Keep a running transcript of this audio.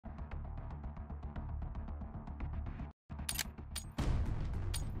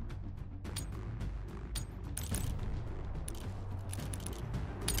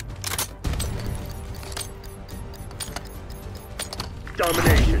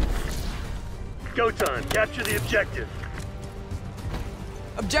domination. Go time, capture the objective.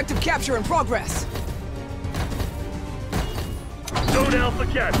 Objective capture in progress. Zone Alpha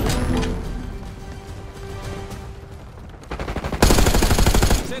captured.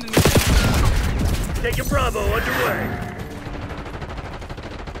 Taking Bravo underway.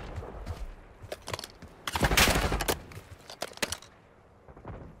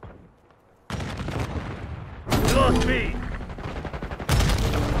 We lost B.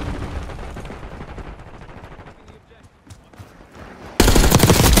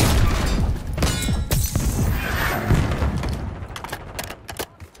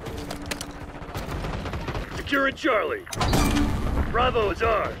 Securing Charlie. Bravo is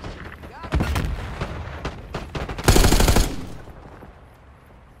ours.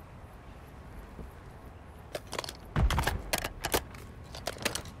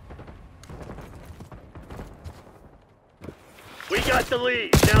 We got the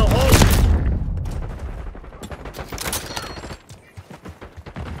lead. Now hold it.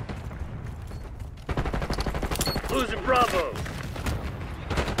 Losing Bravo.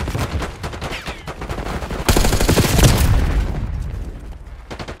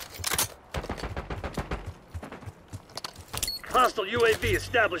 Hostile UAV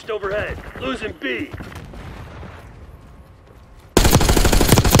established overhead. Losing B.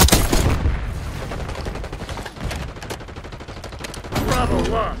 Bravo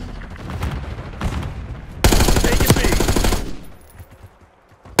lost. Taking B.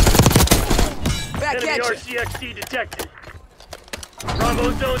 Back Enemy at you. RCXD detected.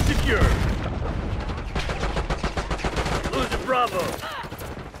 Bravo zone secure. Losing Bravo.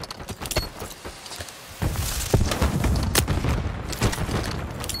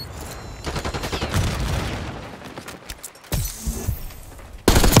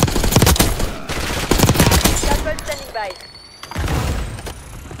 Gunboat standing by.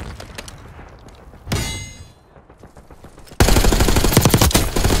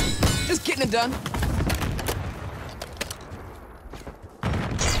 Just getting it done.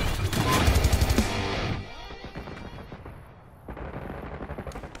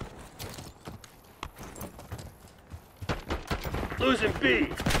 Losing B.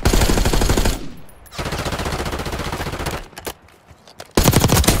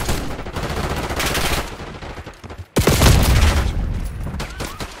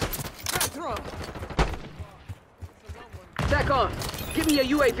 Back throw. Attack on. Give me a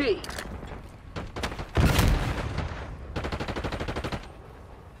UAV.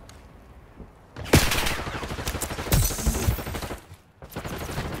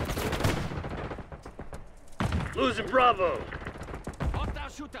 Losing Bravo. Hostile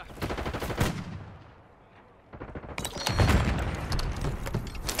shooter.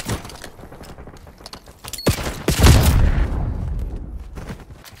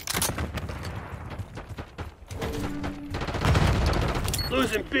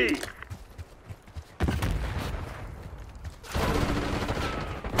 Losing B.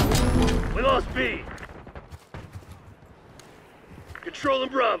 We lost B. Controlling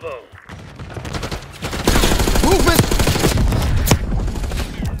Bravo. Movement.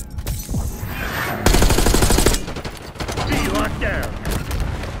 B locked down.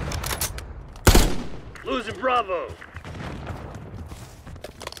 Losing Bravo.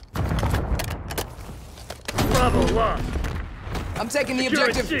 Bravo lost. I'm taking the Securing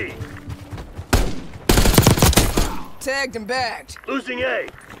objective. C. Tagged and bagged. Losing A.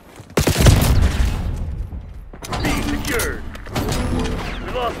 B secured.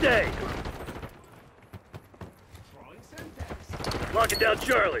 We lost A. Locking down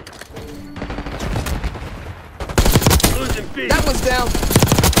Charlie. Losing B. That one's down.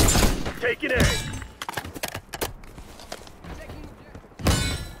 Taking A.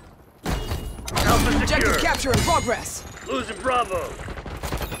 Alpha Objective secure. capture in progress. Losing Bravo.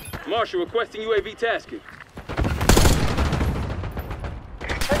 Marshal requesting UAV tasking.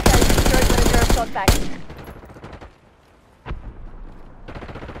 Hostile secured with a nerve contact.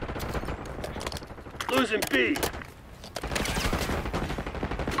 Losing B.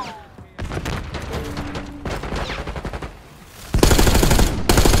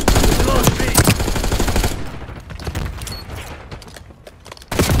 We lost B.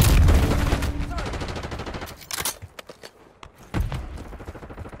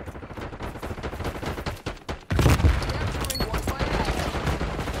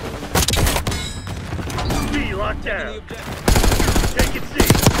 B locked down. Taking C.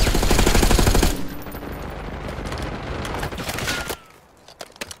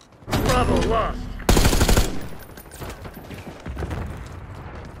 Bravo lost.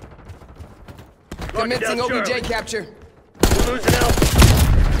 Locking Commencing down OBJ Charlie. capture. We're losing Alpha.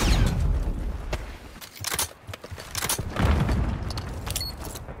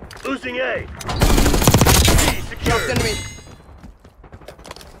 Losing A. B Dropped secured. enemy.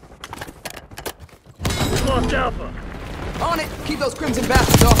 We lost Alpha. On it. Keep those crimson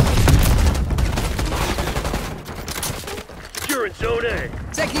bastards off me. Securing Zone A.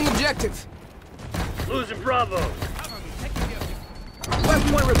 Taking objective. Losing Bravo. West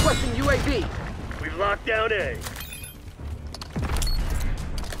Point requesting UAV. We've locked down A.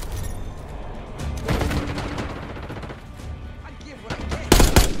 I give what I get.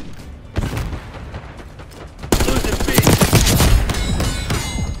 Losing B.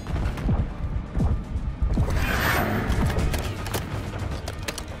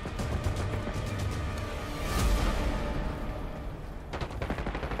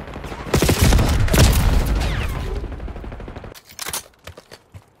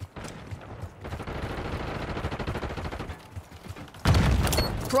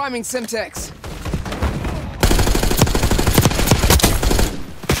 Priming Simtex.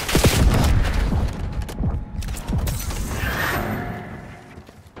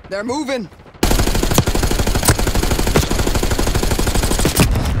 They're moving.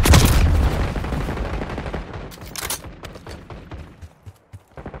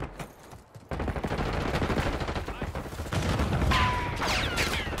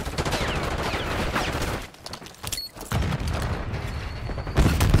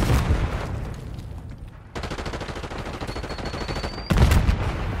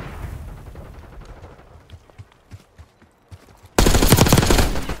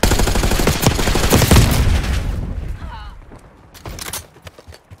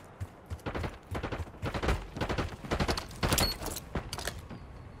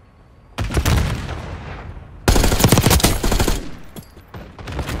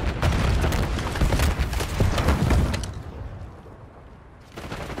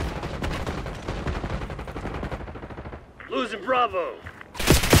 Losing Bravo.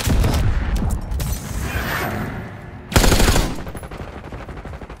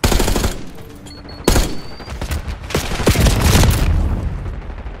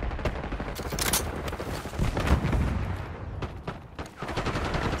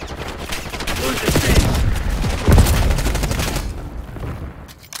 Losing B.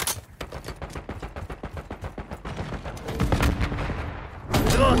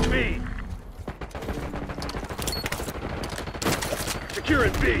 We lost B.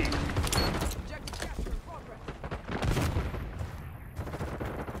 Securing B. Objective capture in progress.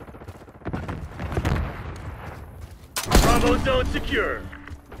 Bravo zone secure.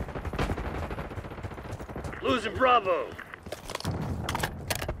 Losing Bravo.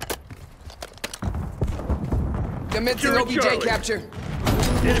 Commencing Securing OBJ Charlie. capture.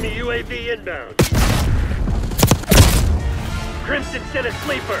 Enemy UAV inbound. Crimson sent a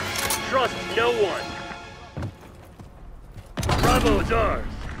sleeper. Trust no one. Bravo is ours.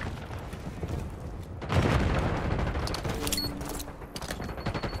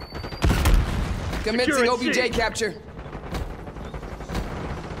 Commencing Securing OBJ C. capture.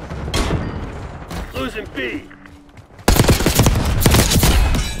 Losing B.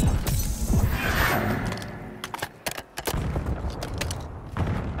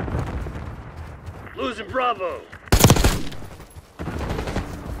 Losing Bravo.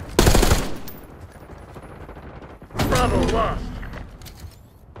 Bravo lost.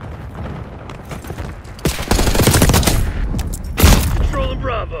 Controlling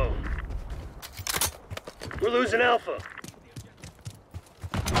Bravo. We're losing Alpha.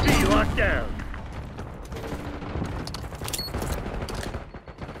 B locked down.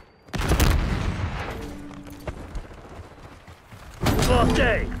 Lost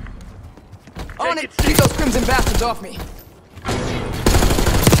A. On Take it. it, C. Keep those crimson bastards off me.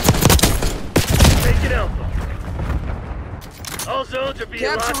 Taking Alpha. All zones are being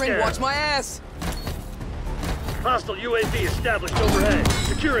locked Capturing. down. Watch my ass. Hostile UAV established overhead.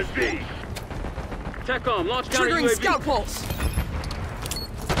 Securing B. TACOM, launch counter Triggering UAV. scout pulse.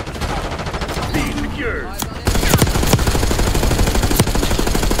 B secured. Eyes on enemy.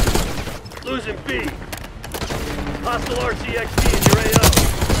 Losing B. Hostile RCXD in your AO.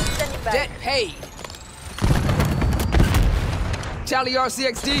 Standing by. Debt paid. Charlie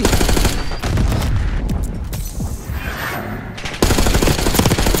RCXD.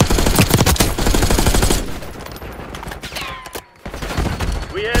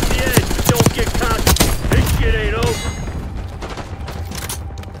 We have the edge, but don't get cocky. This shit ain't over.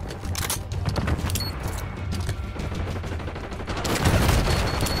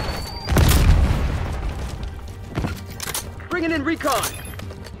 Bringing in recon.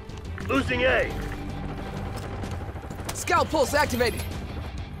 Losing A. Scout pulse activated.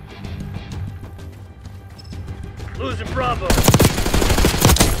 Losing Bravo.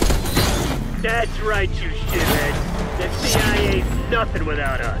 That's right, you shitheads. The CIA's nothing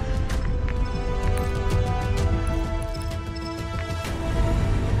without us.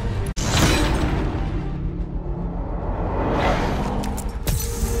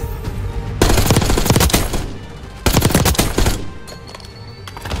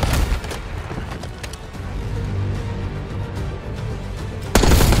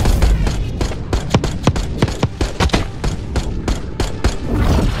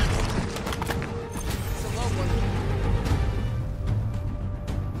 It's a low one.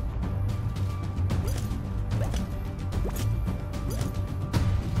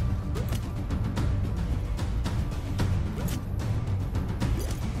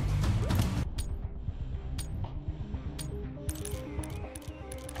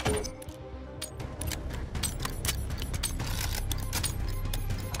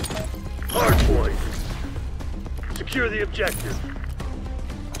 Hardpoint. Secure the objective.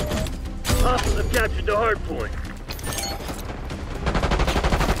 Hostiles have captured the hardpoint.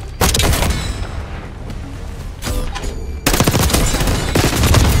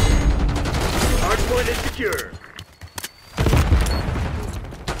 Hardpoint is secure.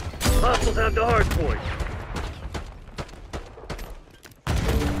 Hostiles have the hardpoint.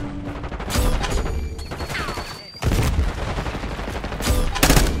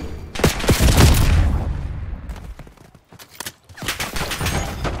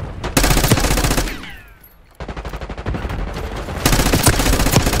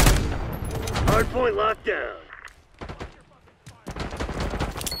 Hardpoint locked down.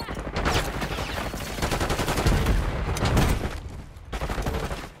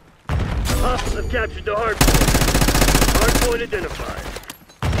 Hostiles have captured the hardpoint. Hardpoint identified.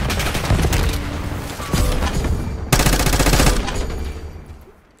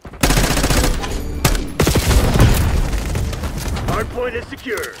 Hardpoint is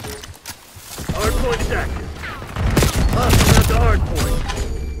secure. Hardpoint is active. Hostiles have the hardpoint.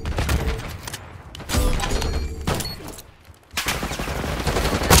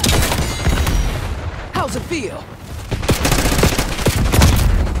 How's it feel?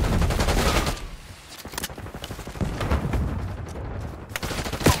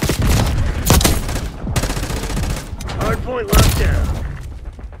 Hardpoint locked down.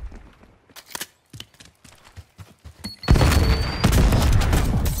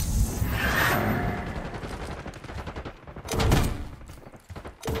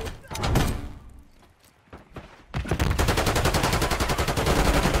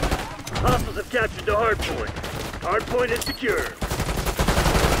 Hostiles have captured the hardpoint. Hardpoint is secure.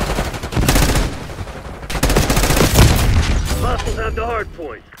 Hostiles have the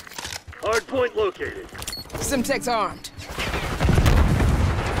hardpoint. Hardpoint located. Simtex armed.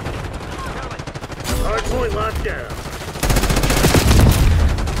 Hardpoint locked down.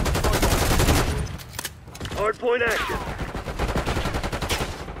 Hardpoint active.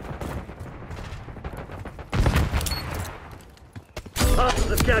 Hostiles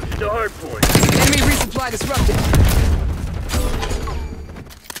have captured the hardpoint. Enemy resupply disrupted.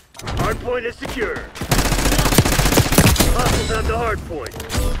 Hardpoint is secure. Hostiles have the hardpoint.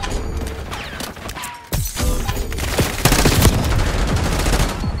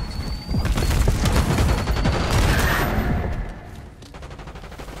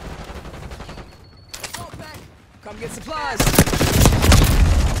 Come get supplies.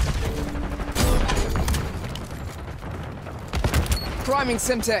 Priming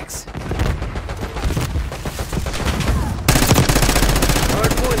Simtex.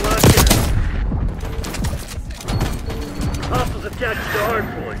 Hardpoint locked down. Hostiles have captured the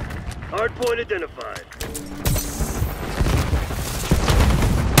hardpoint. Hardpoint identified.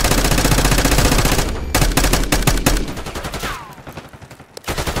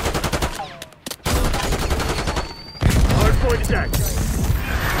 Hardpoint is active.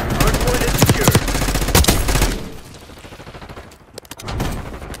 Hardpoint is secure.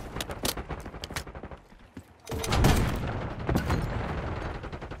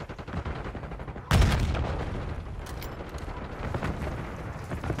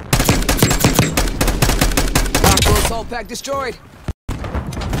 Assault pack destroyed.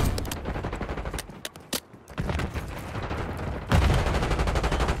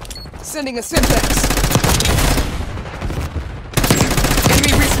 Sending a Simtex.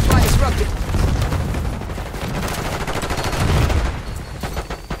 Enemy resupply disrupted.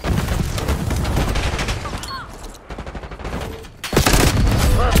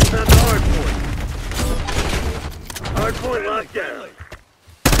 Hostiles have the hardpoint. Hardpoint locked down.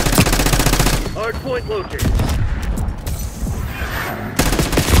 Hardpoint located.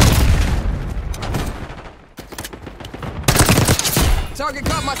 Target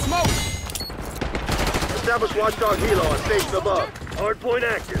caught my smoke. Establish watchdog helo on station above. Hardpoint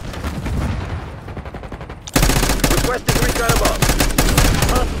active. Requesting recon above.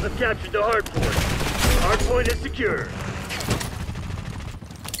 Hostiles have captured the hardpoint. Hardpoint is secure.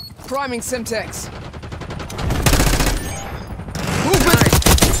 Priming Simtex. Nice.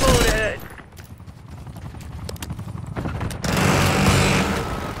 Bullet ahead.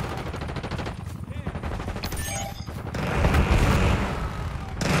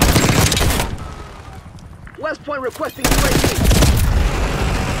 West Point requesting UAV.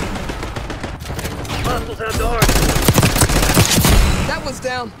 Hostiles have the hardpoint. That one's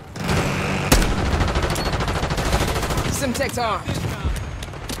down. Simtex armed.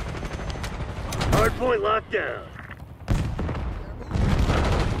 Hardpoint locked down.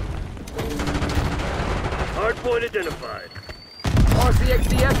 Hardpoint identified. RCX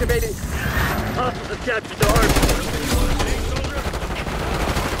deactivated. Hostiles have captured the hardpoint.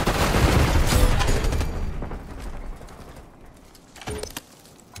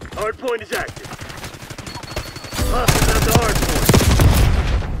 Hardpoint is active. Hostiles have the hardpoint.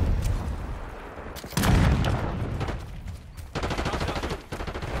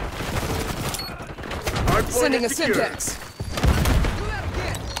 Hardpoint Sending a is secure. Simtex.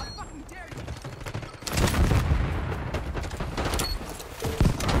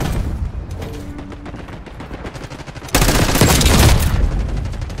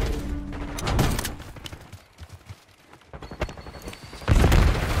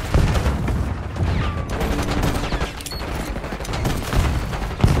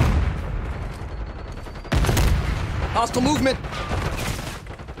 Hostile movement.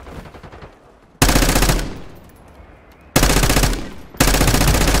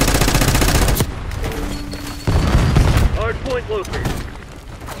 Hardpoint located.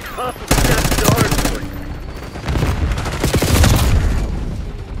 Hostiles have captured the hardpoint.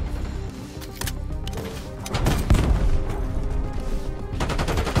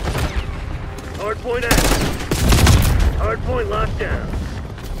 Hardpoint active. Hardpoint locked down.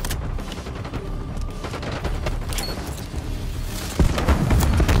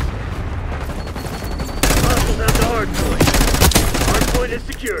 Hostiles have the hardpoint. Hardpoint is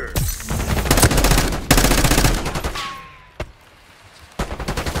secure.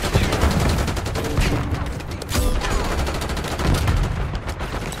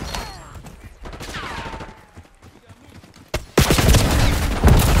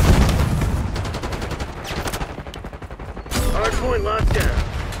 Hardpoint locked down.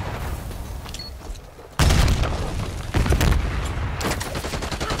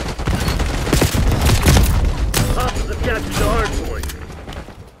 Hostiles have captured the hardpoint.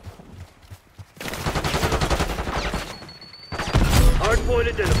 Hardpoint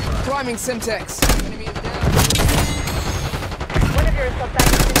identified. Priming Simtex. Enemy is down. One of your assault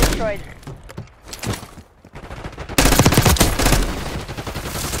packets is destroyed.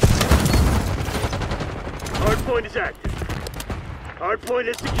 Hardpoint is active. Hardpoint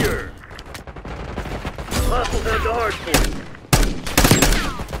is secure. Hostiles have the hardpoint.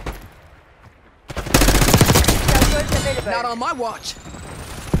 Downloads available. Not on my watch.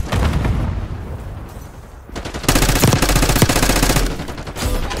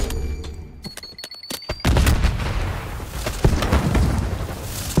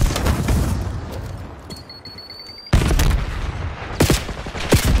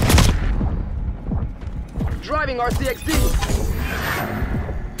 Driving RCXD.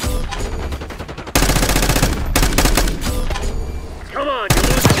 Come on, you're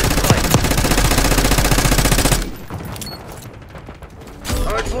losing this fight.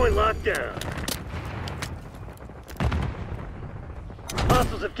 Hardpoint locked down.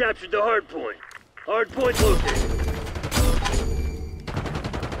 Hostiles have captured the hardpoint. Hardpoint located.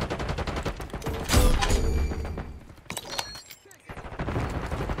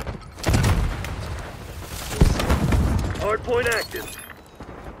 Hardpoint active.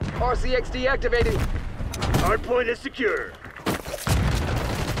 RCX deactivated. Hardpoint is secure.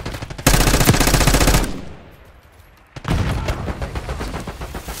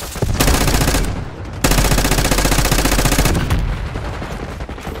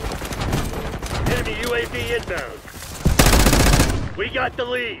 Enemy UAV inbound. We got the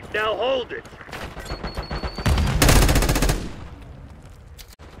lead. Now hold it.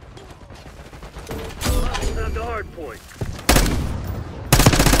 Hostiles have the hardpoint.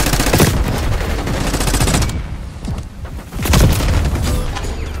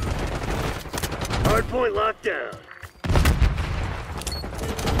 Hardpoint locked down.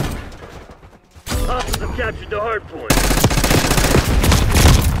 Hostiles have captured the hardpoint.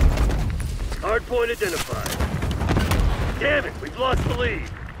 Hardpoint identified. Damn it, we've lost the lead.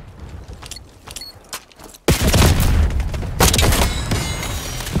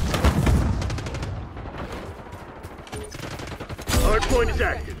 Hardpoint is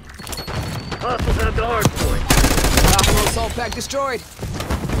active. Hostiles have the hardpoint. Alpha assault pack destroyed.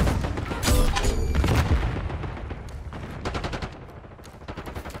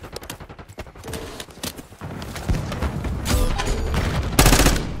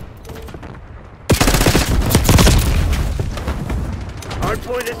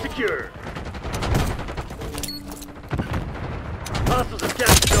 Hardpoint is secure. Hostiles have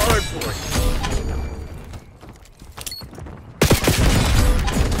captured the hardpoint.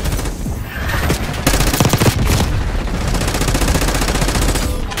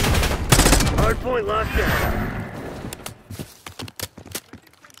 Hardpoint locked down.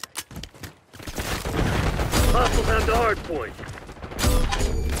 Hostiles have the hardpoint.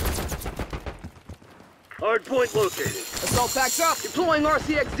 Hardpoint located. Assault packs up. Deploying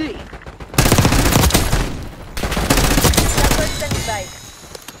RCXD. Chopper standing by.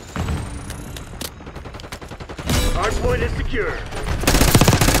 Hardpoint is secure.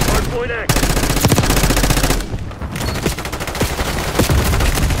 Hardpoint active.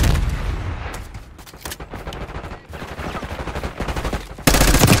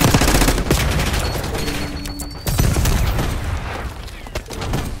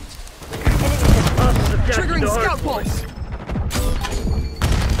 Hostiles have captured Triggering the scout hardpoint. pulse.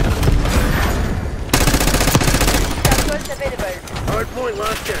 Chopper's available. Hardpoint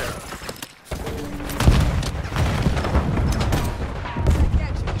locked down.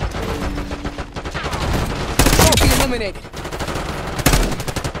 Trophy eliminated.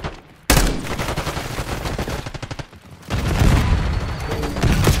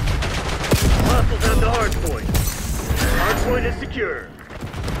 Hostiles have the hardpoint. Hardpoint is secure.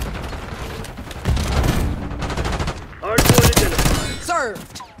 Hardpoint identified.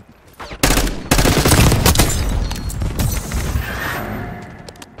 Served.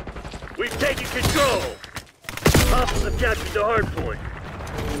 We've taken control. Hostiles have captured the hardpoint.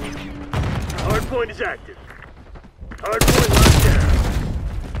 Hardpoint is active. Hardpoint locked down.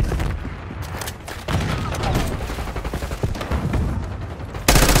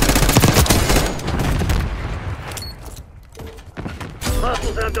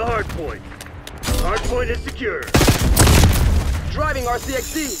 Hostiles have the hardpoint. Hardpoint is secure. Driving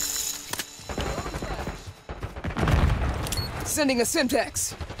RCXD. Sending a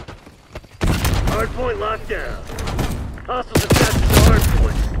Simtex. Hardpoint locked down. Hostiles have captured the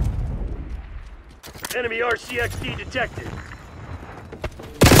hardpoint. Enemy RCXD detected.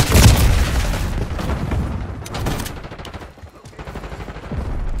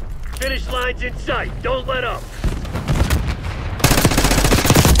 Finish line's in sight. Don't let up.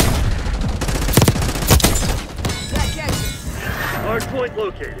 Back at you. Hardpoint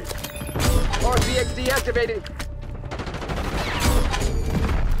located. RCXD activating.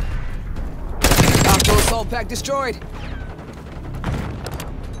 Alpha assault pack destroyed.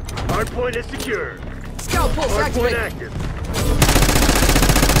 Hardpoint is secure. Scout pulse Hardpoint activated. active.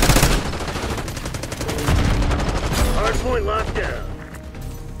 Hardpoint locked down.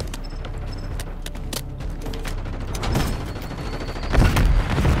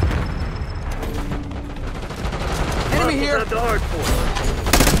 Enemy Hostiles here. have the hardpoint.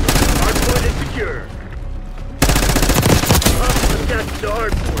 Hardpoint is secure. Hostiles have captured the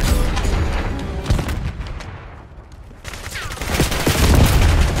hardpoint.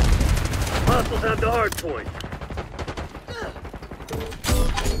 Hostiles have the hardpoint.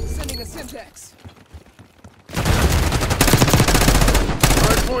 Sending a Simtex.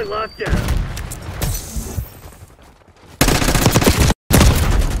 Hardpoint locked down.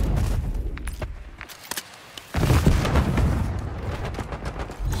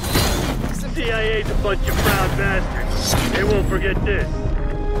 CIA's a bunch of proud bastards. They won't forget this.